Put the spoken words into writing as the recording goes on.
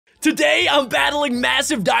Today, I'm battling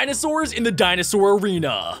massive dinosaurs in the dinosaur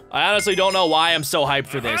arena. I honestly don't know why I'm so hyped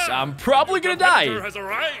for this. I'm probably gonna die. Has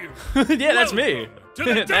arrived. Yeah, that's me. To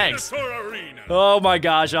the Thanks. dinosaur arena. Oh my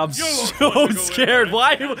gosh, I'm so scared.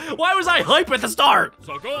 Why was I hype at the start?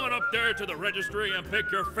 So go on up there to the registry and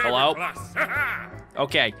pick your favorite Hello? class.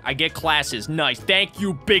 Okay, I get classes. Nice. Thank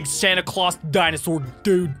you, big Santa Claus dinosaur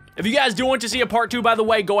dude. If you guys do want to see a part 2, by the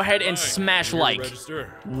way, go ahead and smash like.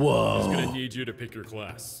 Register. Whoa. I'm gonna need you to pick your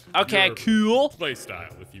class. Okay, Your cool. Play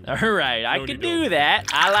style, if you will. All right, I can do that.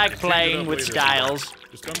 I like playing with styles.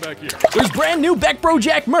 Just come back here. There's brand new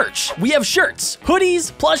BeckBroJack merch. We have shirts,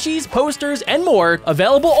 hoodies, plushies, posters, and more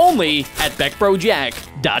available only at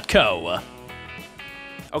BeckBroJack.co.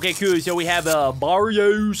 Okay, cool. So we have a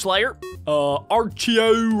Barrio Slayer,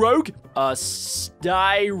 Archeo Rogue,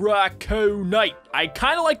 Styraco Knight. I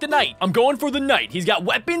kind of like the Knight. I'm going for the Knight. He's got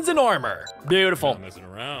weapons and armor. Beautiful. Not messing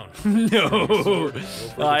around. No.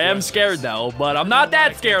 I am scared though, but I'm not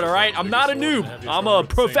that scared, all right? I'm not a noob. I'm a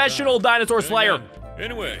professional dinosaur slayer.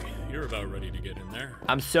 Anyway, you're about ready to get in there.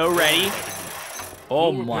 I'm so ready.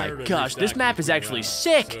 Oh my gosh, this map is actually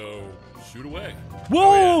sick. So, shoot away.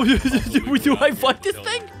 Whoa! Do I fight this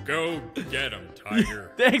thing? Go get him,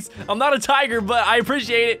 tiger. Thanks. I'm not a tiger, but I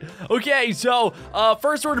appreciate it. Okay, so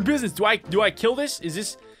first order of business. Do I kill this? Is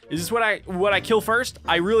this what I kill first?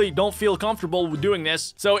 I really don't feel comfortable with doing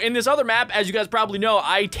this. So in this other map, as you guys probably know,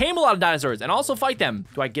 I tame a lot of dinosaurs and also fight them.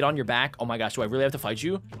 Do I get on your back? Oh my gosh, do I really have to fight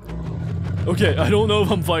you? Okay, I don't know if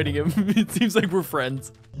I'm fighting him. It seems like we're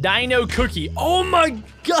friends. Dino Cookie. Oh my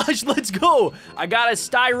gosh, let's go. I got a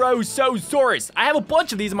Styrosaurus. I have a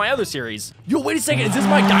bunch of these in my other series. Yo, wait a second. Is this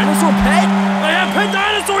my dinosaur pet? I have pet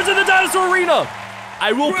dinosaurs in the dinosaur arena.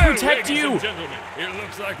 I will protect you. Ladies and gentlemen, it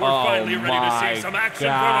looks like we're finally ready to see some action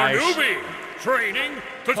from our newbie. Training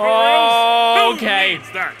tutorials. Okay. Who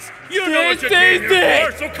needs that? You know what you came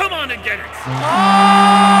here for, so come on and get it.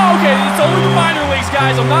 Oh, okay. It's only the minor leagues,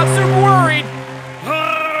 guys. I'm not super worried.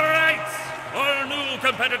 All right. Our new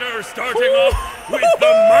competitor starting off with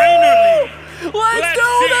the minor league. Let's do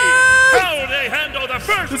this! How they handle the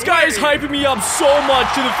first This guy is hyping me up so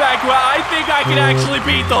much to the fact where I think I can actually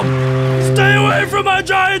beat them. Stay away from my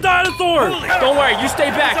giant dinosaur! Don't worry, you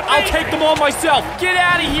stay back. I'll take them all myself. Get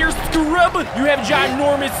out of here, scrub! You have a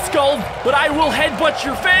ginormous skull, but I will headbutt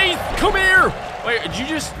your face. Come here! Wait,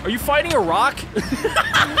 are you fighting a rock?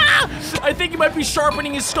 I think he might be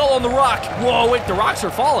sharpening his skull on the rock. Whoa, wait, the rocks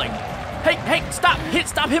are falling. Hey, stop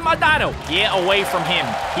hitting my dino. Get away from him.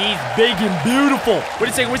 He's big and beautiful.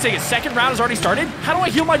 Wait a second. Second round has already started? How do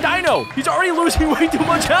I heal my dino? He's already losing way too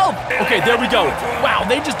much health. Okay, there we go. Wow,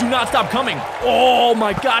 they just do not stop coming. Oh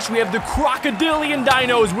my gosh, we have the crocodilian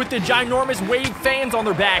dinos with the ginormous wave fans on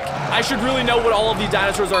their back. I should really know what all of these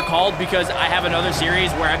dinosaurs are called because I have another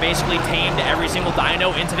series where I basically tamed every single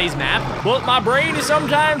dino in today's map. But my brain is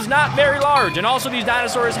sometimes not very large. And also these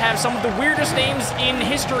dinosaurs have some of the weirdest names in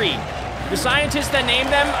history. The scientists that name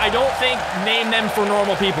them, I don't think name them for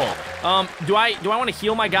normal people. Do I want to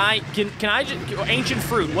heal my guy? Can I just ancient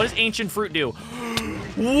fruit? What does ancient fruit do?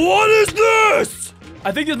 What is this?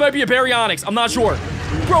 I think this might be a baryonyx. I'm not sure.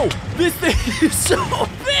 Bro, this thing is so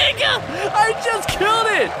big. I just killed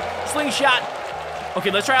it. Slingshot.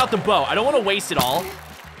 Okay, let's try out the bow. I don't want to waste it all.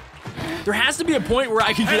 There has to be a point where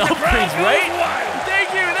I can get upgrades, right?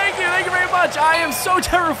 Thank you very much. I am so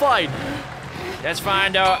terrified. That's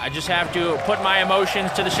fine, though. I just have to put my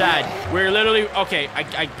emotions to the side. We're literally... Okay,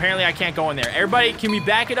 apparently I can't go in there. Everybody, can we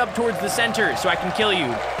back it up towards the center so I can kill you?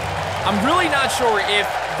 I'm really not sure if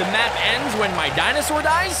the map ends when my dinosaur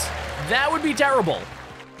dies. That would be terrible.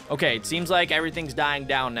 Okay, it seems like everything's dying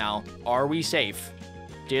down now. Are we safe?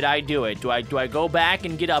 Did I do it? Do I go back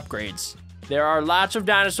and get upgrades? There are lots of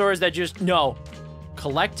dinosaurs that just... No.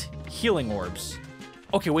 Collect healing orbs.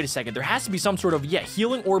 Okay, wait a second. There has to be some sort of,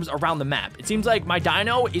 healing orbs around the map. It seems like my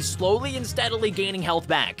dino is slowly and steadily gaining health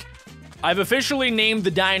back. I've officially named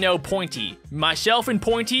the dino Pointy. Myself and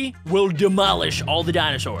Pointy will demolish all the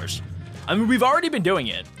dinosaurs. I mean, we've already been doing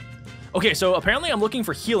it. Okay, so apparently I'm looking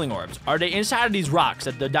for healing orbs. Are they inside of these rocks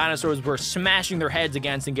that the dinosaurs were smashing their heads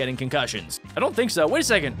against and getting concussions? I don't think so. Wait a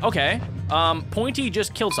second. Okay. Pointy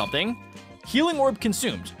just killed something. Healing orb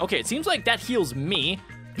consumed. Okay, it seems like that heals me.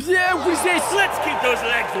 Yeah, what is this? Let's keep those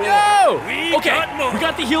legs warm. No! Okay, we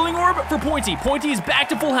got the healing orb for Pointy. Pointy is back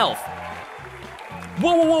to full health.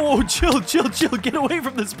 Whoa. Chill. Get away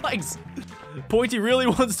from the spikes. Pointy really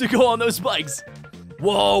wants to go on those spikes.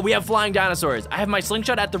 Whoa, we have flying dinosaurs. I have my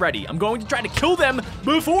slingshot at the ready. I'm going to try to kill them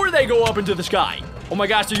before they go up into the sky. Oh my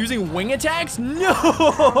gosh, they're using wing attacks?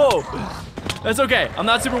 No! That's okay. I'm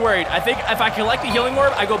not super worried. I think if I collect the healing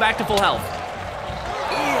orb, I go back to full health.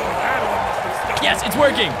 Yes, it's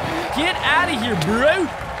working. Get out of here, bro.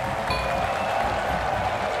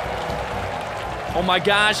 Oh my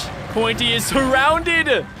gosh, Pointy is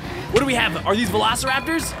surrounded. What do we have? Are these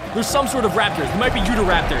velociraptors? There's some sort of raptors. They might be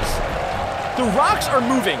Utahraptors. The rocks are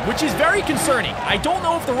moving, which is very concerning. I don't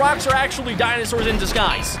know if the rocks are actually dinosaurs in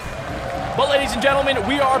disguise. But ladies and gentlemen,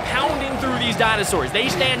 we are pounding through these dinosaurs. They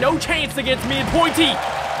stand no chance against me and Pointy.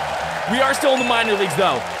 We are still in the minor leagues,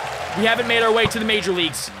 though. We haven't made our way to the major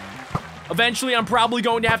leagues. Eventually, I'm probably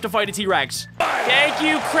going to have to fight a T-Rex. Thank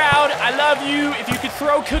you, crowd. I love you. If you could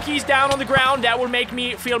throw cookies down on the ground, that would make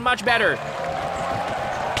me feel much better.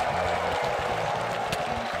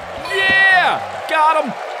 Yeah! Got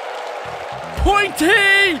him!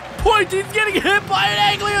 Pointy! Pointy's getting hit by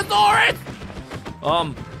an Ankylosaurus!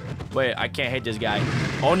 Wait, I can't hit this guy.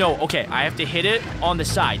 Oh no, okay, I have to hit it on the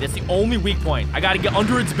side. That's the only weak point. I gotta get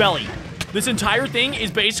under its belly. This entire thing is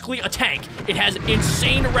basically a tank. It has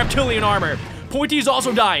insane reptilian armor. Pointy is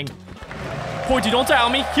also dying. Pointy, don't die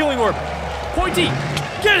on me. Healing orb. Pointy!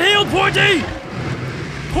 Get healed, Pointy!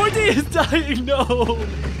 Pointy is dying, no!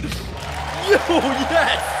 Yo,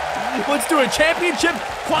 yes! Let's do a championship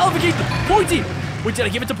qualification. Pointy! Wait, did I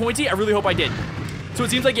give it to Pointy? I really hope I did. So it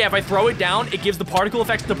seems like, yeah, if I throw it down, it gives the particle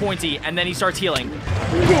effects to Pointy, and then he starts healing.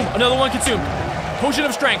 Boom! Another one consumed. Potion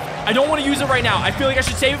of Strength. I don't want to use it right now. I feel like I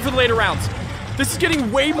should save it for the later rounds. This is getting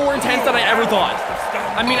way more intense than I ever thought.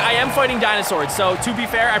 I mean, I am fighting dinosaurs, so to be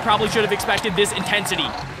fair, I probably should have expected this intensity.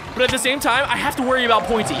 But at the same time, I have to worry about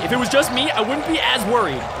Pointy. If it was just me, I wouldn't be as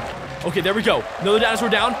worried. Okay, there we go. Another dinosaur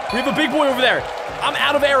down. We have a big boy over there. I'm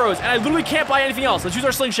out of arrows, and I literally can't buy anything else. Let's use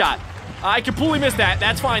our slingshot. I completely missed that.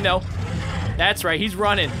 That's fine, though. That's right. He's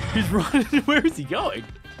running. He's running. Where is he going?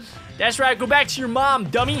 That's right. Go back to your mom,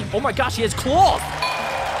 dummy. Oh, my gosh. He has claws.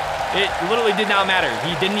 It literally did not matter.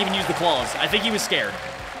 He didn't even use the claws. I think he was scared.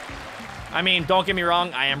 I mean, don't get me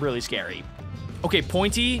wrong. I am really scary. Okay,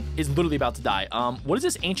 Pointy is literally about to die. What does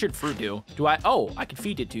this ancient fruit do? Oh, I can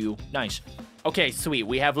feed it to you. Nice. Okay, sweet.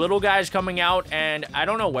 We have little guys coming out, and I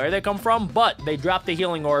don't know where they come from, but they dropped the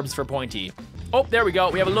healing orbs for Pointy. Oh, there we go.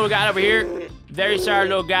 We have a little guy over here. Very sorry,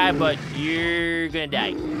 little guy, but you're gonna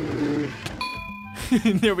die.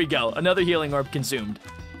 There we go. Another healing orb consumed.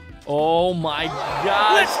 Oh my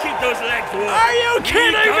gosh. Let's keep those legs warm. Are you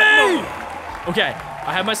kidding me? Okay,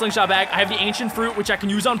 I have my slingshot back. I have the ancient fruit, which I can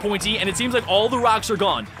use on Pointy, and it seems like all the rocks are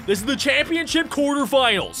gone. This is the championship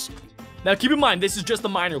quarterfinals. Now, keep in mind, this is just the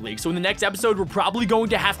minor league, so in the next episode, we're probably going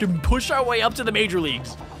to have to push our way up to the major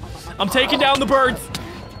leagues. I'm taking down the birds.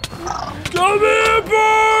 Come here,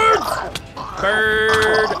 birds!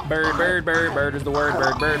 Bird is the word.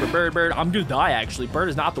 Bird. I'm gonna die, actually. Bird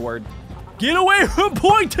is not the word. Get away from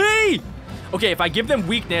Pointy! Okay, if I give them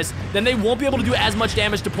weakness, then they won't be able to do as much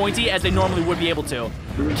damage to Pointy as they normally would be able to.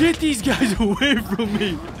 Get these guys away from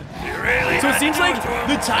me. So it seems like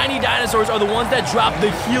the tiny dinosaurs are the ones that drop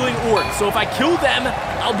the healing orb. So if I kill them,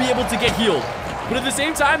 I'll be able to get healed. But at the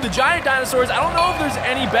same time, the giant dinosaurs, I don't know if there's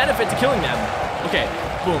any benefit to killing them. Okay,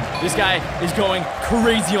 boom. This guy is going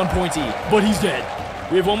crazy on Pointy, but he's dead.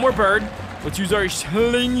 We have one more bird. Let's use our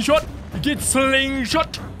slingshot. Get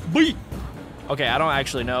slingshot. Boy. Okay, I don't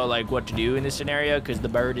actually know, like, what to do in this scenario because the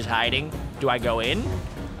bird is hiding. Do I go in?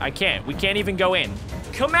 I can't. We can't even go in.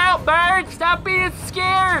 Come out, bird! Stop being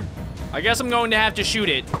scared! I guess I'm going to have to shoot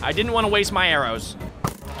it. I didn't want to waste my arrows.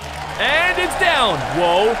 And it's down!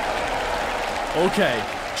 Whoa. Okay.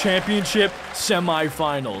 Championship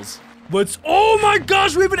semifinals. Let's... Oh my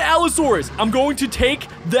gosh, we have an Allosaurus! I'm going to take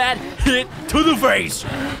that hit to the face.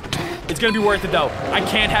 It's gonna be worth it, though. I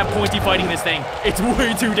can't have Pointy fighting this thing. It's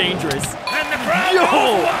way too dangerous. And the crowd Yo! goes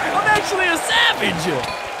wild. I'm actually a savage!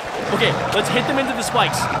 Okay, let's hit them into the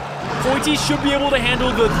spikes. Pointy should be able to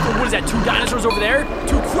handle the what is that, 2 dinosaurs over there?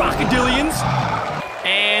 2 crocodilians.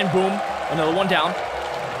 And boom, another one down.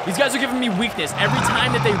 These guys are giving me weakness every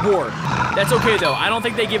time that they roar. That's okay, though. I don't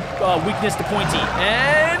think they give weakness to Pointy.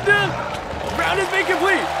 And round has been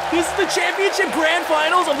complete. This is the championship grand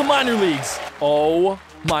finals of the minor leagues. Oh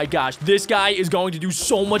my gosh, this guy is going to do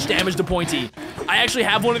so much damage to Pointy. I actually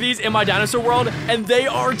have one of these in my dinosaur world, and they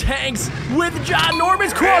are tanks with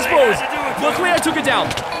ginormous crossbows. Luckily, I took it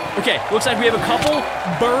down. Okay, looks like we have a couple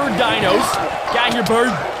bird dinos. Get here,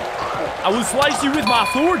 bird. I will slice you with my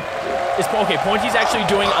sword. Okay, Pointy's actually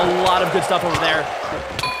doing a lot of good stuff over there.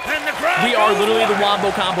 We are literally the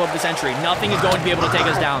wombo combo of the century. Nothing is going to be able to take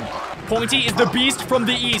us down. Pointy is the beast from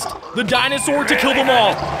the east, the dinosaur to kill them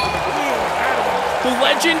all. The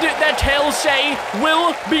legend that tales say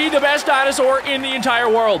will be the best dinosaur in the entire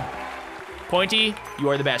world. Pointy, you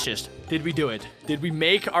are the bestest. Did we do it? Did we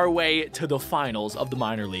make our way to the finals of the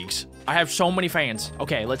minor leagues? I have so many fans.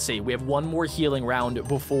 Okay, let's see. We have one more healing round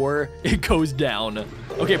before it goes down.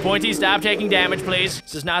 Okay, Pointy, stop taking damage, please.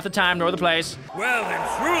 This is not the time nor the place. Well, then,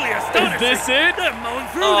 truly astonishing. Is this it? They're mowing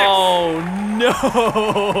through Oh,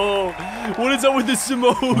 no. What is up with the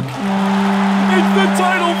smoke? It's the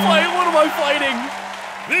title fight. What am I fighting?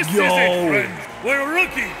 This is it, friends. Where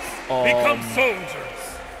rookies become soldiers.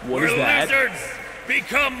 What where is that? lizards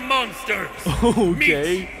become monsters.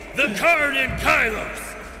 Okay. Meet the Karn and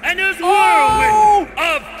Kylos and his whirlwind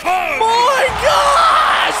of Karn. My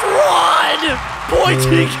gosh! Run!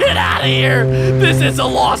 Pointy, get out of here! This is a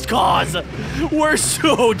lost cause. We're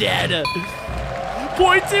so dead.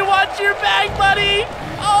 Pointy, watch your back, buddy.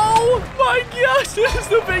 Oh my gosh, this is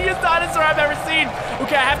the biggest dinosaur I've ever seen.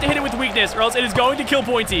 Okay, I have to hit it with weakness or else it is going to kill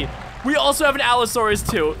Pointy. We also have an Allosaurus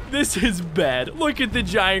too. This is bad. Look at the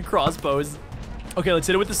giant crossbows. Okay, let's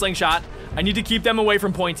hit it with the slingshot. I need to keep them away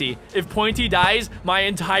from Pointy. If Pointy dies, my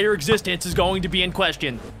entire existence is going to be in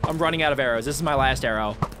question. I'm running out of arrows. This is my last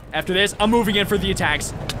arrow. After this, I'm moving in for the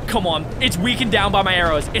attacks. Come on. It's weakened down by my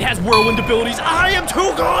arrows. It has whirlwind abilities. I am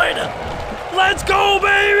too good. Let's go,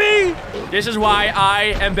 baby. This is why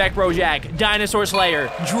I am BeckBroJack, Dinosaur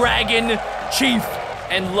Slayer, Dragon Chief,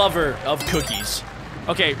 and lover of cookies.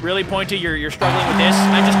 Okay, really, Pointy, you're struggling with this?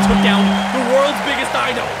 I just took down the world's biggest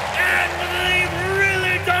dino. And they've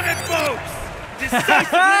really done it, folks.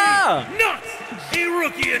 Decisively not a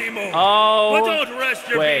rookie anymore. Oh, but don't rest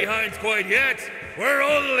your behinds quite yet. We're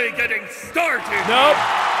only getting started. Nope.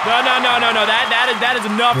 No. That is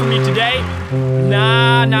enough for me today.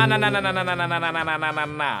 Nah.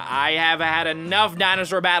 I have had enough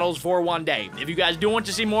dinosaur battles for one day. If you guys do want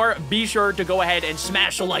to see more, be sure to go ahead and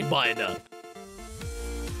smash the like button.